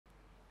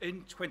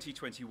In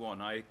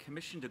 2021, I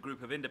commissioned a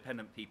group of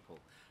independent people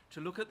to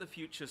look at the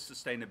future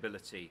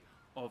sustainability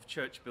of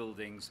church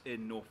buildings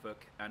in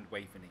Norfolk and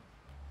Waveney.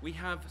 We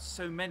have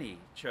so many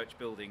church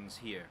buildings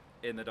here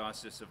in the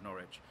Diocese of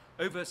Norwich,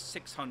 over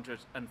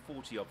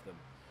 640 of them.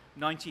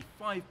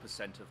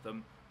 95% of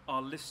them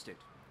are listed,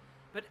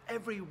 but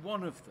every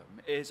one of them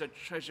is a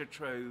treasure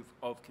trove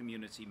of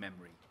community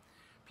memory.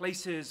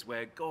 Places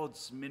where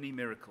God's many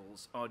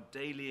miracles are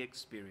daily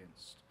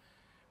experienced,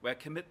 where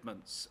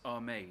commitments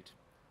are made,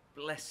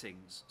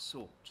 blessings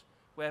sought,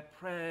 where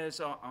prayers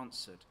are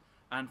answered,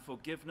 and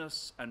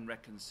forgiveness and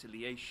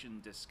reconciliation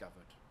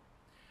discovered.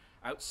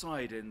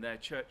 Outside in their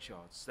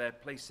churchyards, they're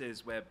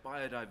places where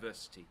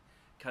biodiversity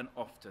can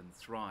often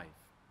thrive.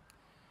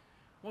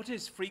 What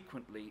is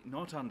frequently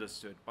not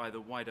understood by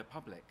the wider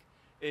public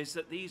is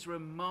that these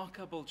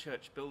remarkable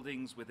church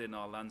buildings within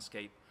our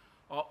landscape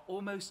are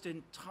almost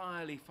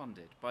entirely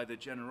funded by the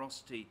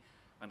generosity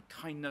and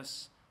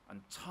kindness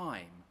and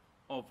time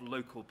of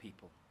local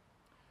people.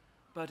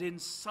 But in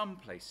some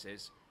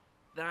places,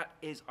 that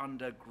is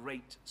under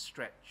great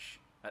stretch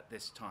at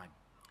this time.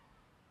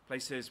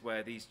 Places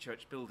where these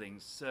church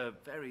buildings serve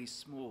very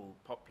small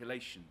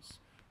populations,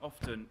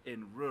 often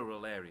in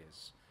rural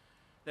areas.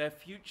 Their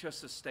future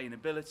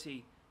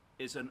sustainability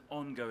is an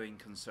ongoing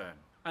concern.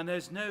 And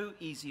there's no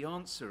easy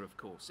answer, of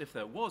course. If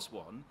there was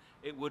one,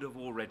 it would have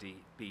already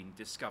been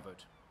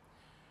discovered.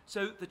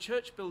 So the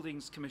Church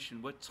Buildings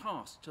Commission were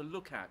tasked to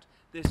look at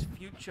this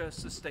future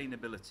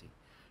sustainability,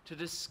 to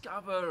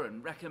discover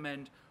and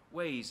recommend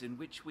ways in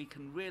which we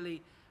can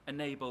really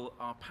enable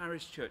our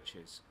parish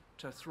churches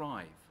to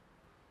thrive,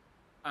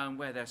 and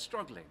where they're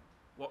struggling,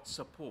 what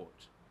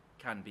support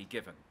can be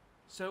given.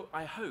 So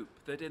I hope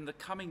that in the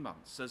coming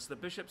months, as the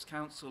Bishop's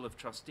Council of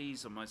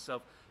Trustees and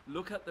myself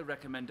look at the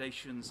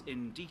recommendations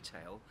in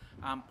detail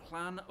and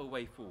plan a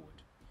way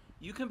forward,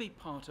 you can be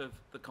part of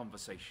the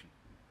conversation,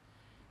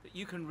 that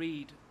you can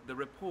read the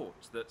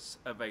report that's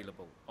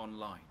available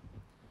online.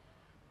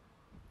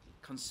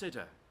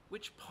 Consider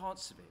which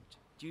parts of it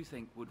do you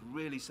think would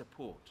really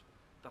support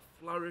the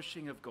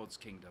flourishing of God's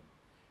kingdom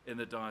in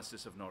the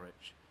Diocese of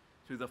Norwich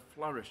through the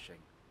flourishing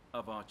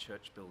of our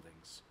church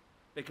buildings,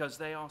 because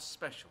they are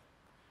special.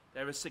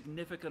 They're a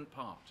significant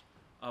part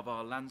of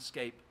our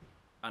landscape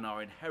and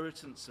our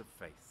inheritance of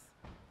faith.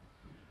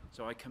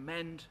 So I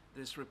commend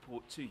this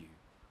report to you,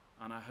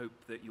 and I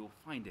hope that you'll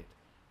find it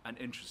an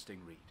interesting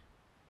read.